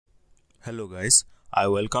Hello guys, I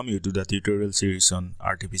welcome you to the tutorial series on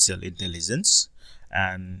artificial intelligence,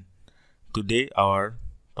 and today our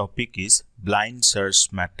topic is blind search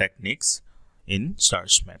techniques in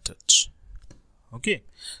search methods. Okay,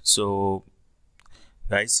 so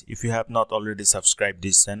guys, if you have not already subscribed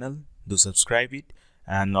this channel, do subscribe it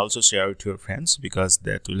and also share it with your friends because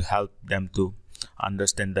that will help them to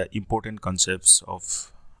understand the important concepts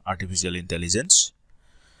of artificial intelligence.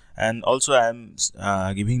 And also I am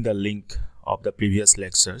giving the link of the previous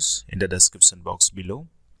lectures in the description box below,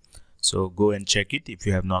 so go and check it if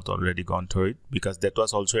you have not already gone through it, because that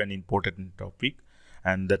was also an important topic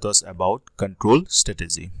and that was about control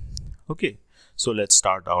strategy. Okay, so let's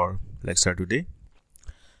start our lecture today.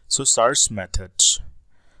 So search methods.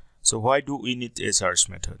 So why do we need a search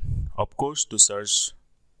method? Of course, to search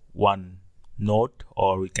one node,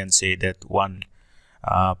 or we can say that one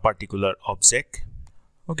particular object.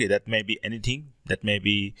 Okay, that may be anything. That may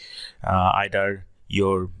be either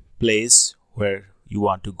your place where you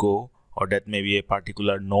want to go, or that may be a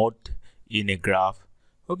particular node in a graph.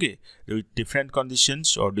 Okay, with different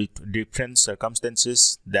conditions or with different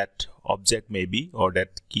circumstances, that object may be, or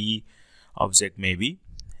that key object may be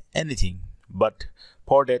anything. But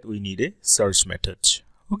for that we need a search method.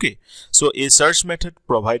 Okay, so a search method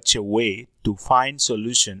provides a way to find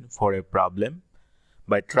solution for a problem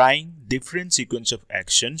by trying different sequence of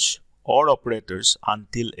actions or operators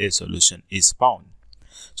until a solution is found.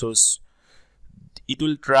 So it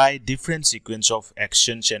will try different sequence of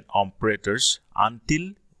actions and operators until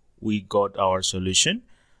we got our solution.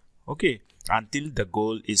 Okay, until the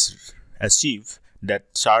goal is achieved, that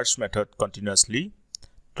search method continuously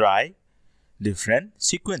try different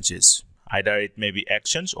sequences. Either it may be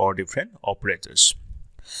actions or different operators.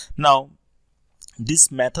 Now,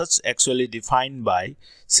 these methods actually defined by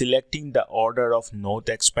selecting the order of node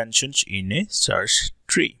expansions in a search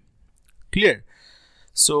tree. Clear?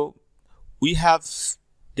 So we have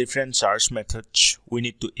different search methods. We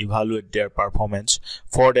need to evaluate their performance.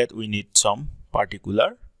 For that we need some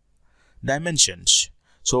particular dimensions.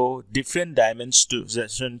 So different dimensions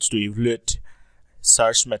to evaluate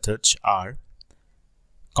search methods are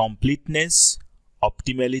completeness,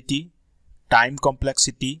 optimality, time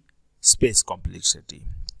complexity, space complexity.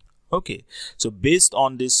 Okay, so based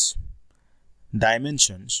on these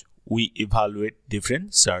dimensions we evaluate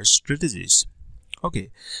different search strategies. Okay,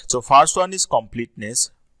 so first one is completeness,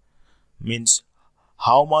 means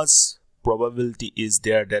how much probability is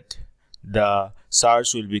there that the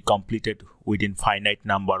search will be completed within finite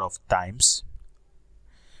number of times.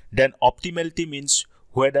 Then optimality means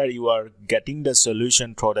whether you are getting the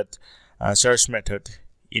solution for that search method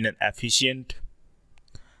in an efficient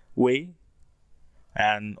way,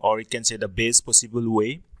 and or you can say the best possible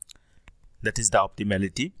way. That is the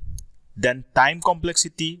optimality. Then time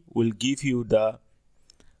complexity will give you the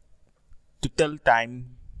total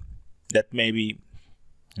time that may be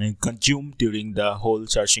consumed during the whole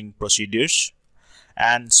searching procedures.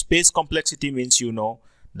 And space complexity means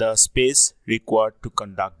the space required to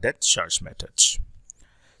conduct that search methods.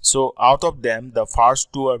 So out of them, the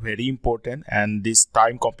first two are very important, and this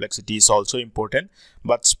time complexity is also important.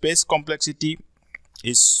 But space complexity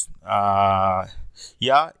is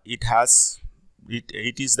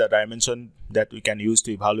it is the dimension that we can use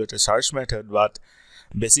to evaluate a search method. But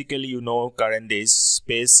basically, current days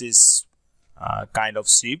space is kind of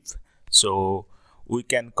cheap, so we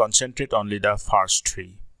can concentrate only the first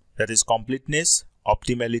three, that is completeness,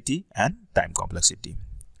 optimality, and time complexity.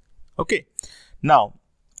 Okay, now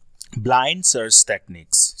blind search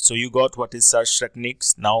techniques. So you got what is search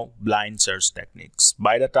techniques. Now blind search techniques.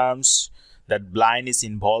 By the terms that blind is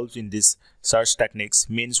involved in this search techniques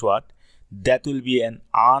means what? That will be an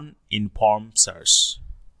uninformed search.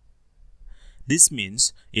 This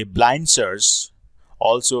means a blind search,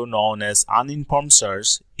 also known as uninformed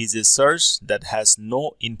search, is a search that has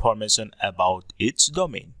no information about its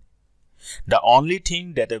domain. The only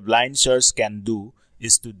thing that a blind search can do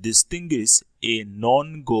is to distinguish a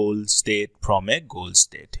non-goal state from a goal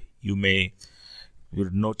state. You may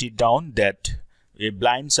note it down that a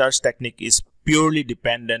blind search technique is purely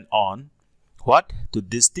dependent on what? To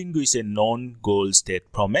distinguish a non-goal state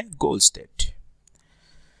from a goal state.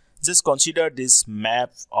 Just consider this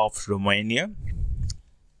map of Romania.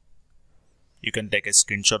 You can take a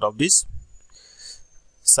screenshot of this.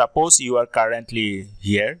 Suppose you are currently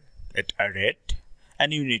here at Arad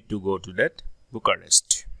and you need to go to that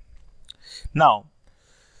Bucharest. Now,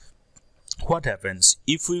 what happens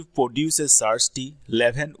if we produce a search tree?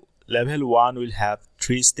 Level 1 will have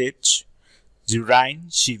 3 states: Zirain,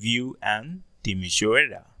 Sibiu, and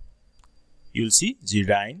Timișoara. You'll see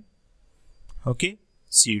Zirain, okay,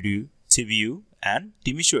 Sibiu, CPU, and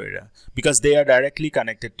timisoara because they are directly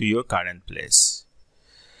connected to your current place.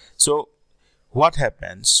 So what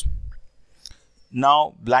happens?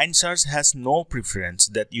 Now blind search has no preference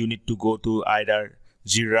that you need to go to either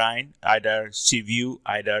Geraint, either CPU,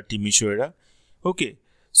 either timisoara. Okay,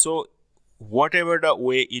 so whatever the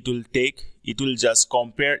way it will take, it will just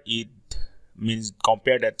compare it, means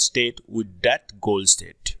compare that state with that goal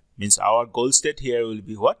state. Means our goal state here will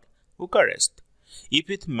be what? Bucharest. If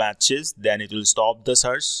it matches, then it will stop the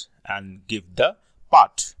search and give the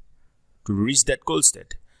path to reach that goal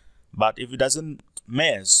state. But if it doesn't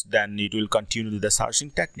match, then it will continue the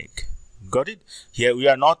searching technique. Got it? Here we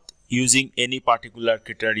are not using any particular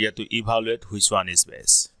criteria to evaluate which one is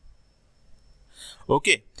best.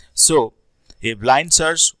 Okay, so a blind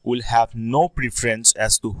search will have no preference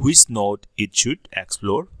as to which node it should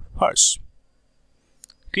explore first.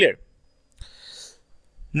 Clear?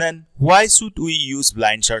 Then why should we use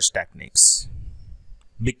blind search techniques?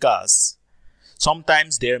 Because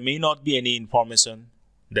sometimes there may not be any information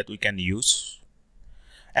that we can use,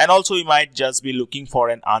 and also we might just be looking for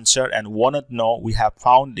an answer and want to know we have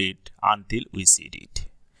found it until we see it.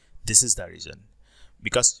 This is the reason.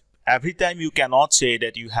 Because every time you cannot say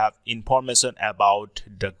that you have information about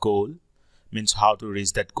the goal, means how to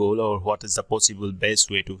reach that goal or what is the possible best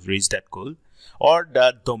way to reach that goal, or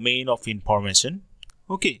the domain of information.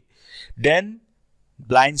 Okay, then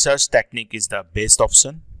blind search technique is the best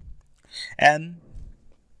option. And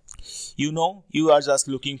you know, you are just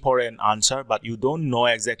looking for an answer, but you don't know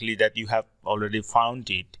exactly that you have already found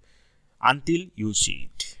it until you see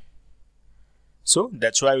it. So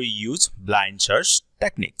that's why we use blind search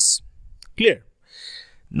techniques. Clear?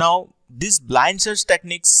 Now these blind search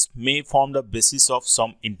techniques may form the basis of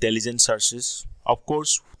some intelligent searches. Of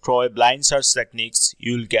course, through a blind search techniques,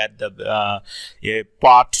 you will get the a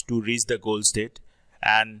path to reach the goal state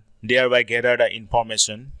and thereby gather the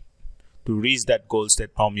information to reach that goal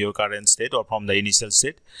state from your current state or from the initial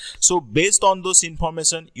state. So based on those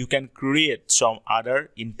information, you can create some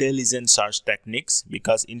other intelligent search techniques,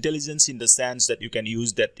 because intelligence in the sense that you can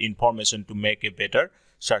use that information to make a better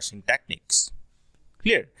searching techniques.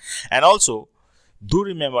 Clear? And also do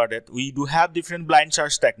remember that we do have different blind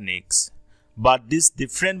search techniques, but these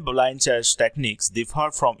different blind search techniques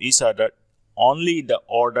differ from each other only in the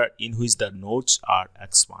order in which the nodes are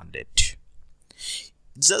expanded.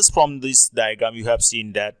 Just from this diagram, you have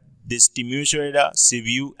seen that this timisoara,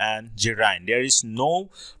 CPU, and Geraint, there is no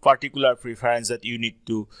particular preference that you need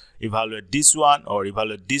to evaluate this one or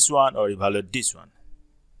evaluate this one or evaluate this one.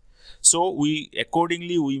 So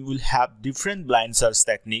accordingly we will have different blind search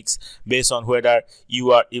techniques based on whether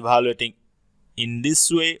you are evaluating in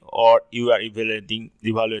this way or you are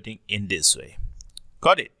evaluating in this way.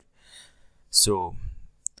 Got it? So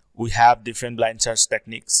we have different blind search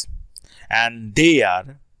techniques, and they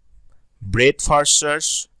are breadth first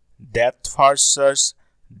search, depth first search,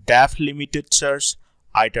 depth limited search,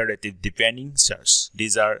 iterative deepening search.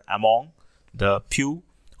 These are among the few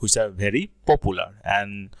which are very popular,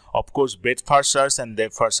 and of course breadth first search and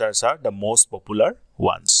depth first search are the most popular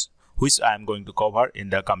ones, which I am going to cover in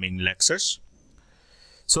the coming lectures.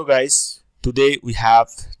 So guys, today we have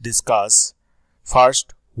discussed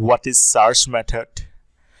first what is search method,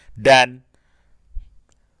 then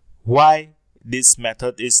why this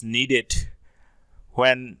method is needed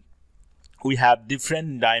when we have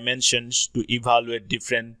different dimensions to evaluate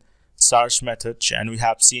different search methods, and we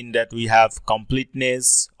have seen that we have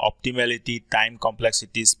completeness, optimality, time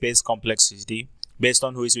complexity, space complexity, based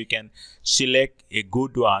on which we can select a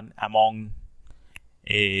good one among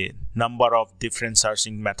a number of different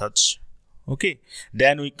searching methods. Okay,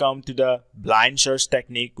 then we come to the blind search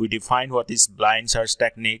technique. We define what is blind search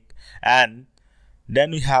technique, and then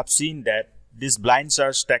we have seen that these blind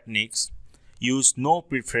search techniques use no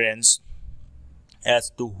preference as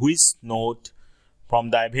to which node from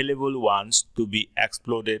the available ones to be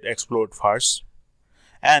explored first.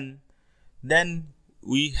 And then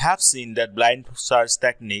we have seen that blind search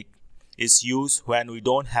technique is used when we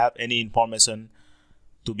don't have any information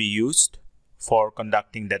to be used for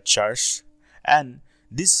conducting that search, and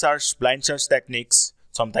these blind search techniques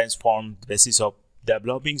sometimes form the basis of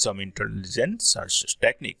developing some intelligent search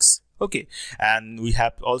techniques. Okay, and we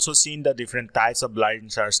have also seen the different types of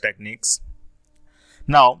blind search techniques.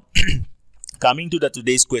 Now coming to the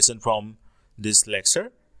today's question from this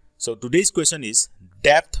lecture. So today's question is,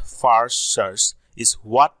 depth first search is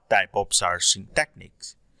what type of searching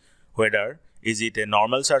techniques? Whether is it a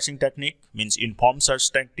normal searching technique, means informed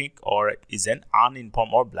search technique, or is an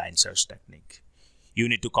uninformed or blind search technique? You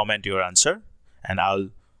need to comment your answer, and I'll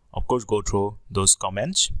of course go through those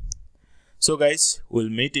comments. So guys, we'll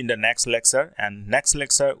meet in the next lecture, and next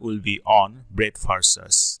lecture will be on breadth first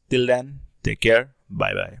search. Till then, take care.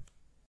 Bye bye.